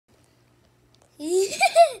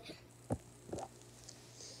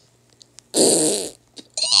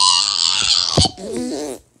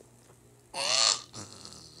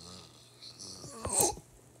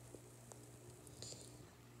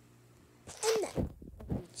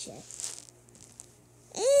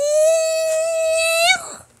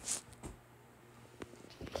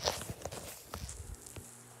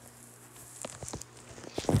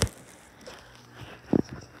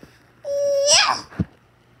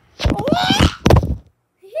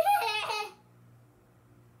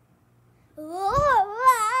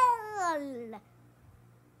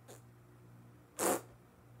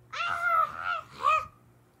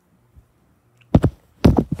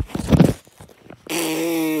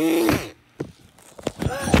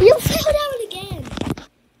You fell down again.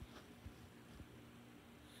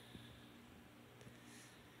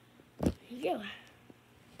 Yeah.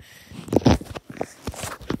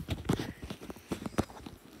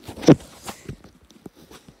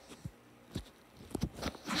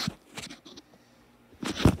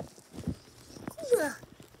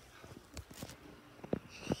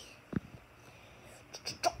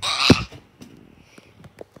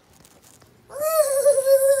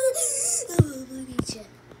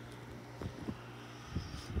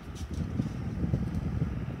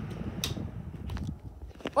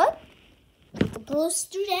 What? The bros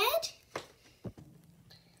do that?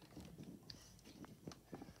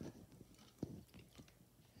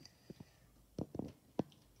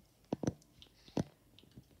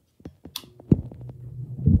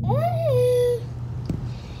 Oh.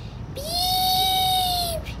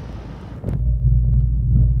 Beep.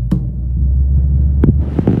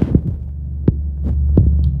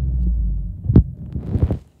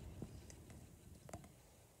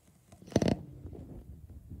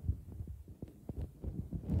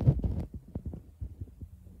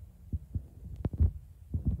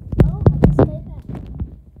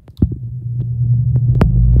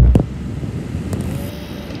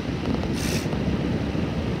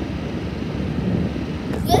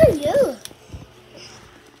 You.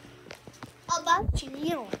 How about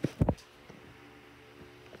you?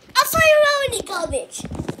 I'll throw you out in the garbage.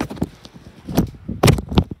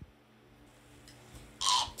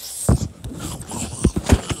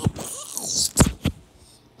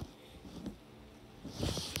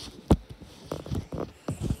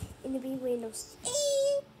 In the big windows.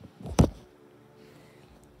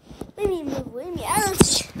 Let me move with me.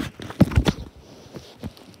 Ouch.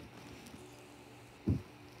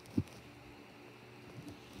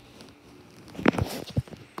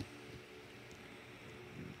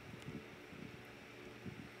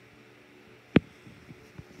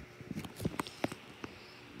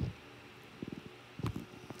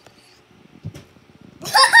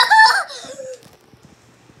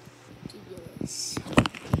 Yes.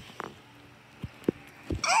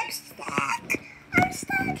 I'm stuck. I'm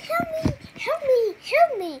stuck. Help me. Help me.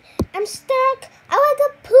 Help me. I'm stuck. I want to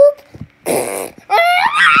poop.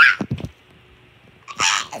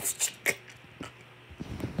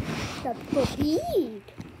 The puppy.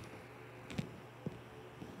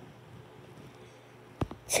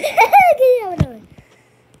 Get out of it.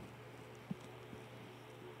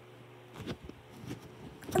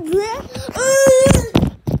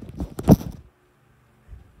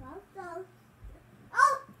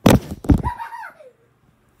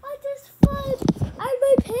 I just fell out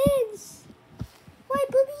my pants. My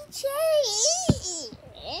puppy chain.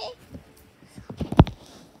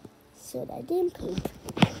 So I didn't poop.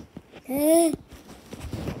 I'm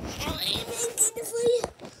for you.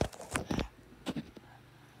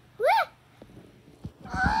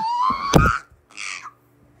 Ow!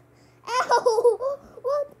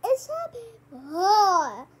 What is happening?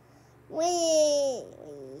 Oh, wait.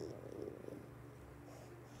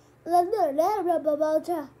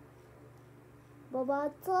 Babata.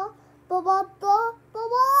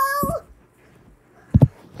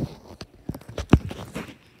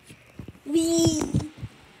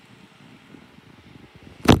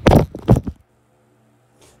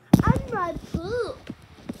 I'm my poop.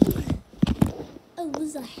 It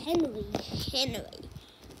was a Henry.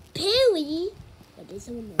 Perry? What is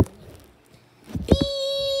her name? Be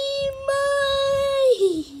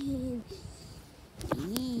mine.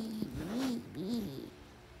 Be.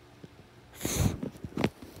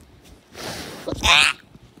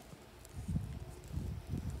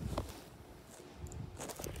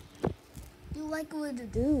 You like with the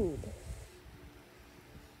dude.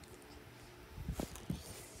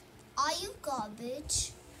 Are you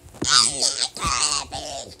garbage? I'm not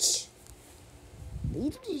garbage.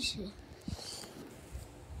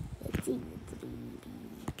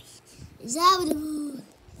 Is that what it is?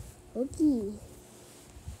 Okay.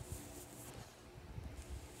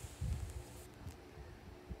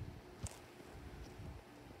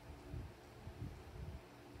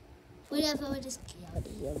 Whatever, we'll just get out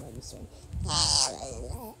of here, monster.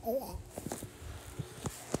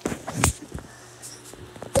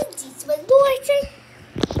 This was noisy.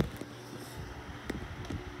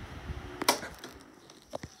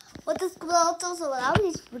 What the squirrels also allow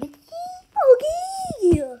is pretty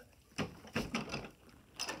okay.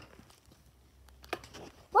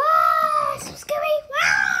 Wow, so scary.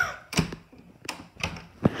 Wow.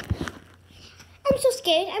 I'm so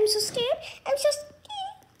scared. I'm so scared. I'm so scared.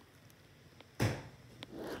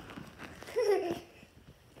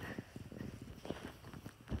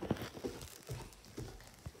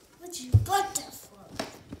 What you got that for?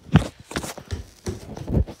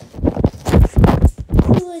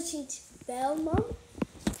 Luigi fell, Mom?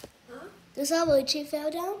 Huh? Does that Luigi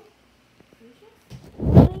fell down?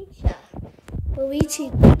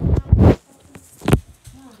 Luigi.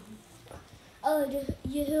 Oh,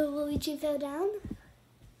 you hear Luigi fell down?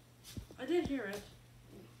 I did hear it.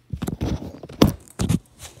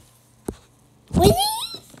 Willie?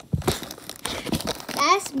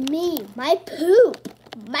 That's me. My poop.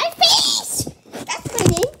 My face. That's my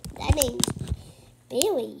name. That name's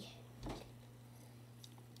Billy.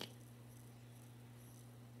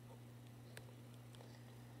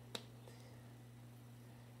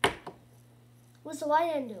 What's the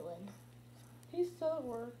lion doing? He's still at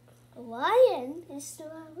work. A lion is still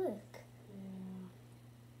at work. Yeah.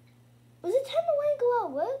 Was it time the lion go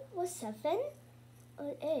out work? Was 7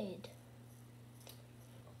 or 8?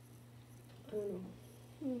 I don't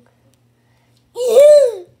know.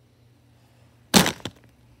 Yeah.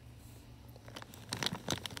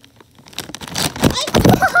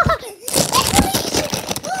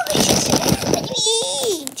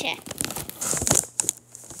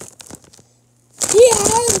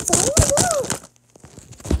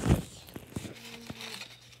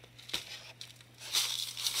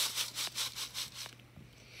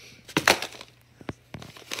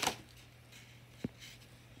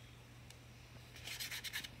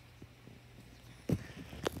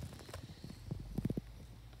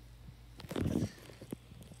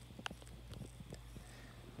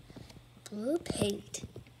 Blue paint.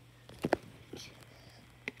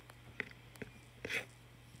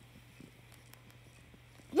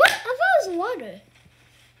 What? I thought it was water.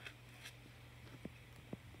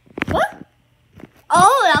 What?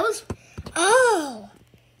 Oh, that was. Oh,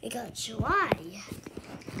 it got dry.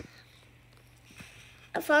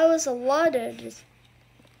 I thought it was the water.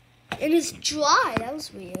 It is dry. That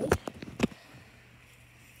was weird.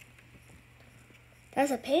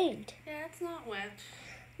 That's a paint. Yeah, it's not wet.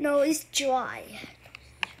 No, it's dry.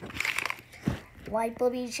 White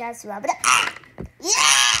booby chest rabbit.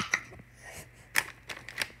 Yeah!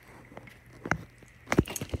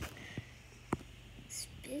 It's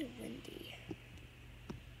a bit windy.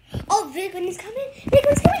 Oh, big wind is coming. Big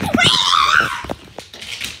wind's coming.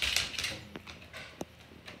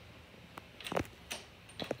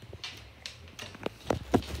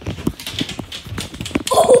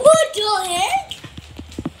 Oh, what the heck?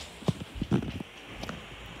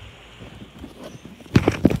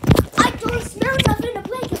 Smell stuff in the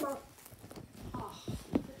plate, come on. Oh,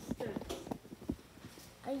 that's good.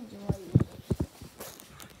 I enjoy it.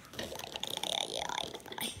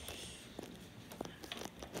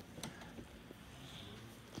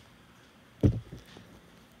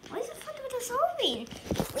 Why is it funny with the zombie?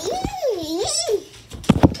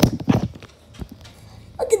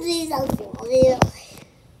 Look at these out there.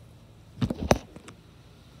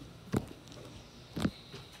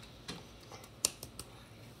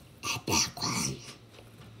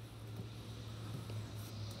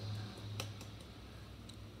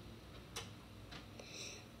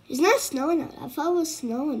 It's not snowing out. I thought it was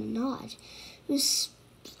snowing, not. It was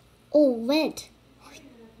all wet.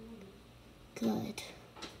 Good.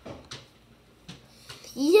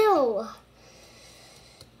 Yo!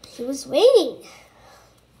 It was raining.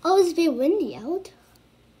 Oh, it's a bit windy out.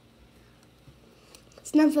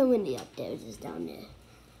 It's not very windy up there, it's just down there.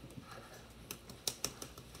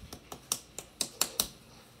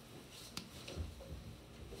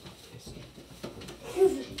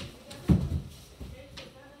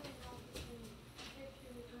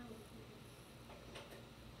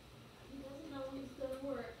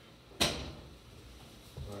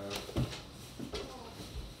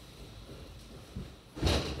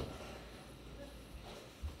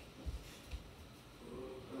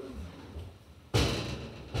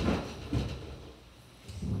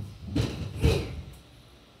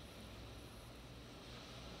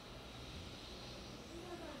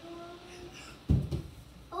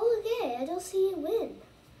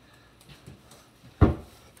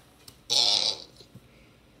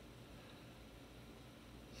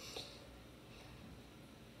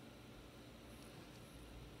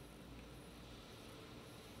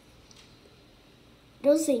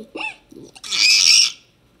 Don't say.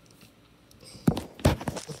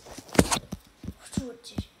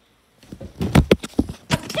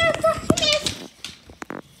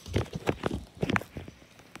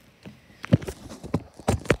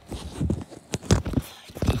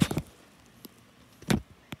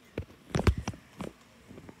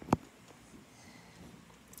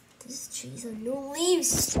 These trees are no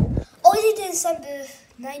leaves. Only December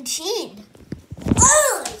 19.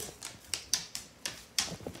 Oh!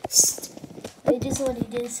 It is only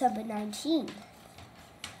December 19.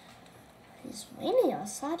 It's raining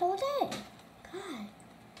outside all day. God.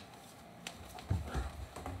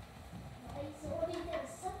 It's only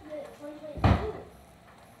December 2022.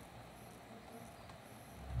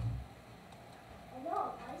 I know.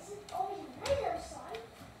 Why is it always night outside?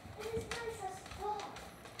 It is nice as fall.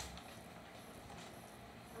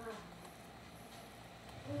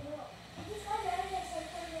 This kind of area is like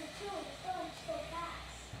 2022. It's going so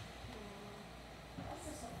fast. That's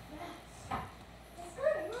just so fast. It's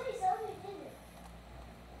kind of nice out in it.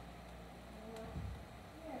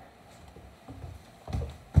 Yeah.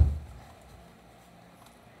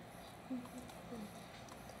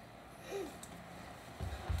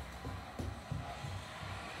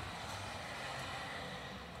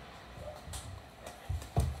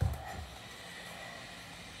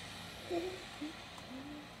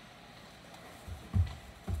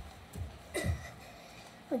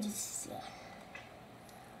 What did you say?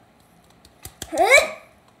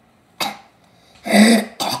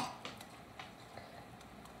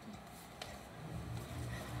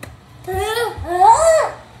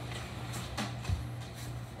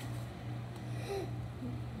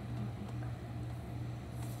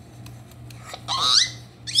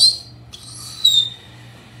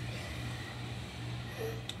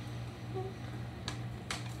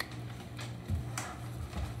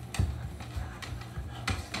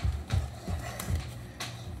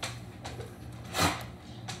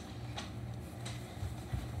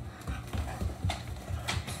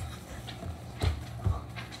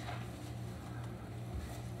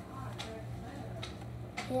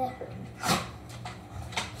 Yeah.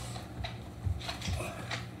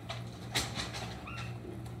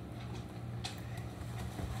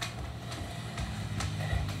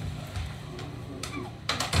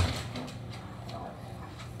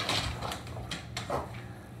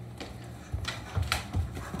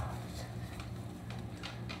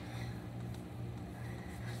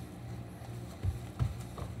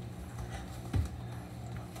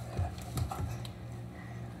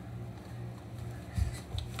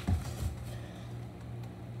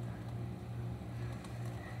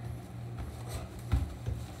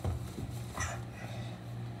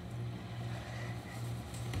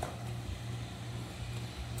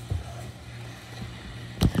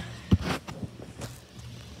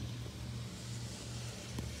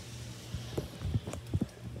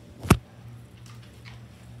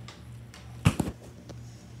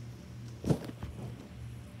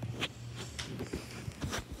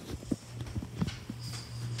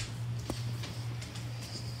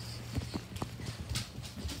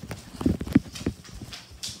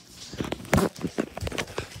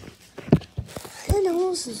 And the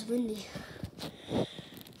house is windy.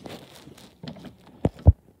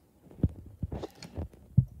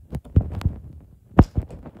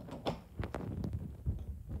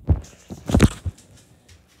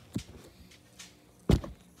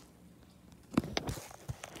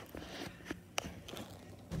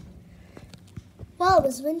 Wow, it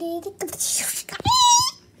was windy. It's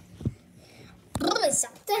so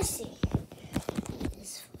thirsty.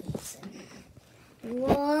 It's freezing.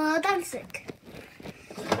 What? I'm sick.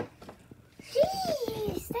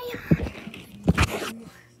 Please, stay on.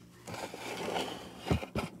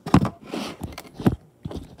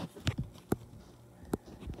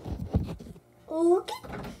 Okay.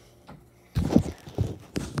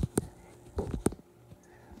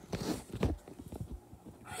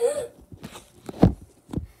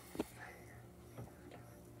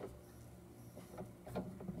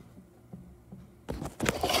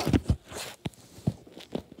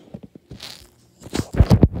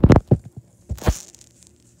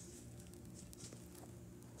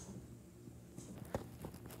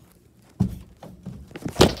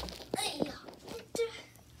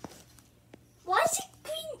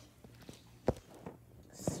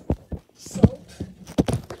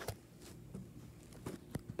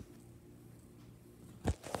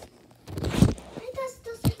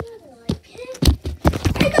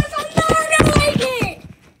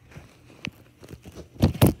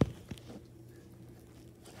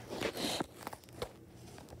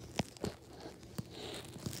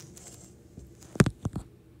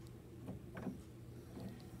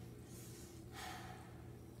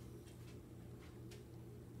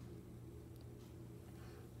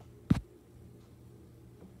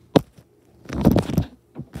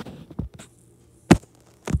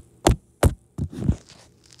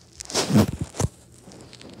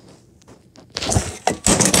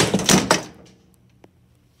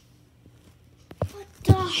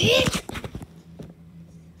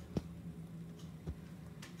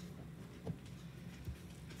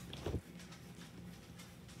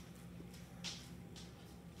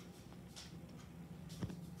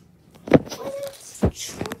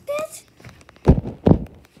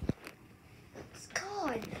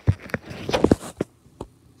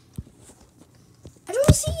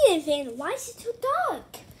 anything. Why is it too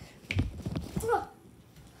dark? Oh.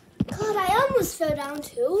 God, I almost fell down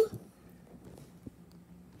too.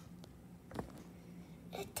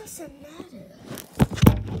 It doesn't matter.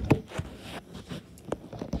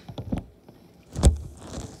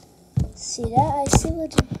 See that? I see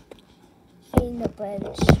what in the branch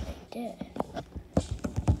right there.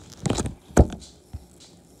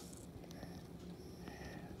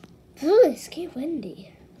 Ooh, it's getting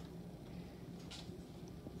windy.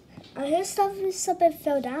 I heard something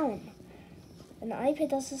fell down. And the iPad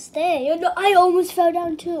doesn't stay. You know, I almost fell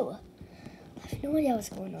down too. I have no idea what's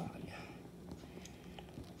going on.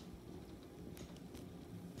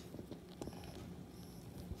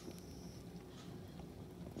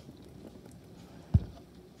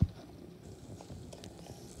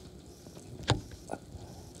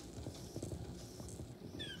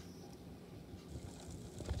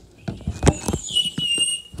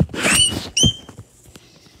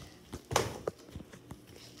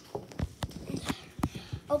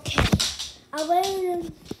 Okay, I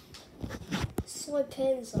went soy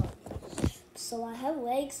pins up. So I have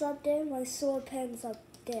legs up there, my soy pins up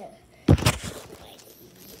there. Whitey.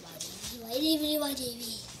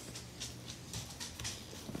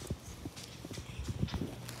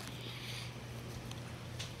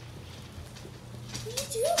 What are you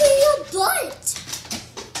doing with your butt?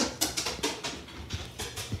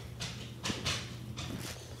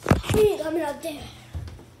 Hey, coming up there.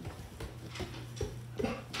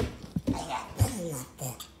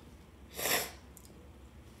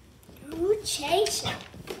 Who chased him?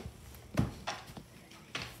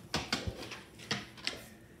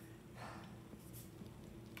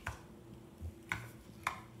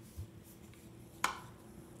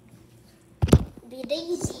 Be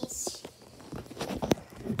daisies.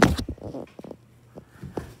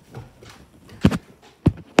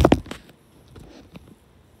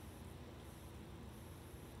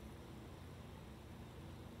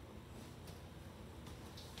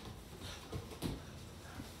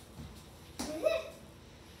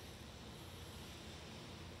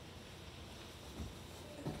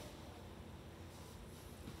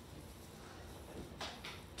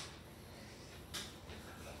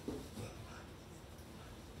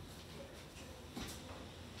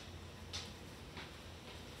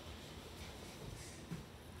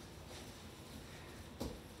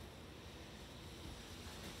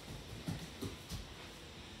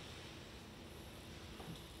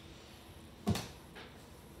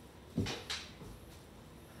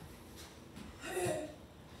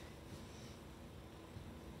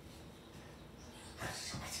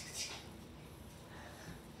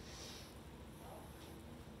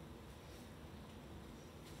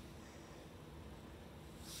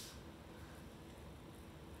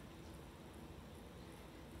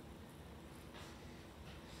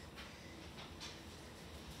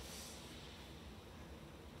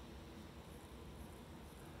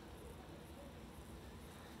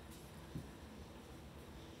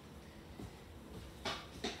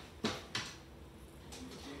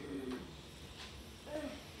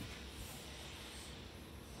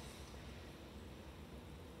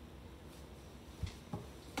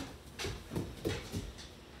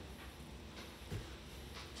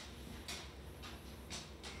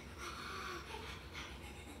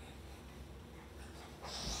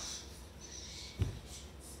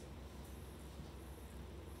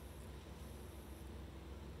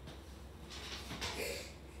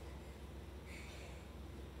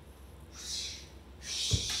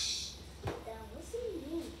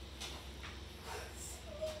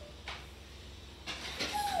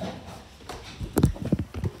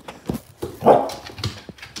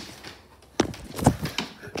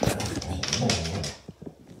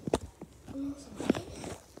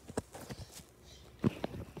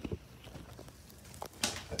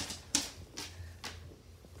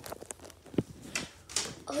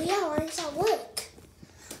 Oh yeah, why does that work?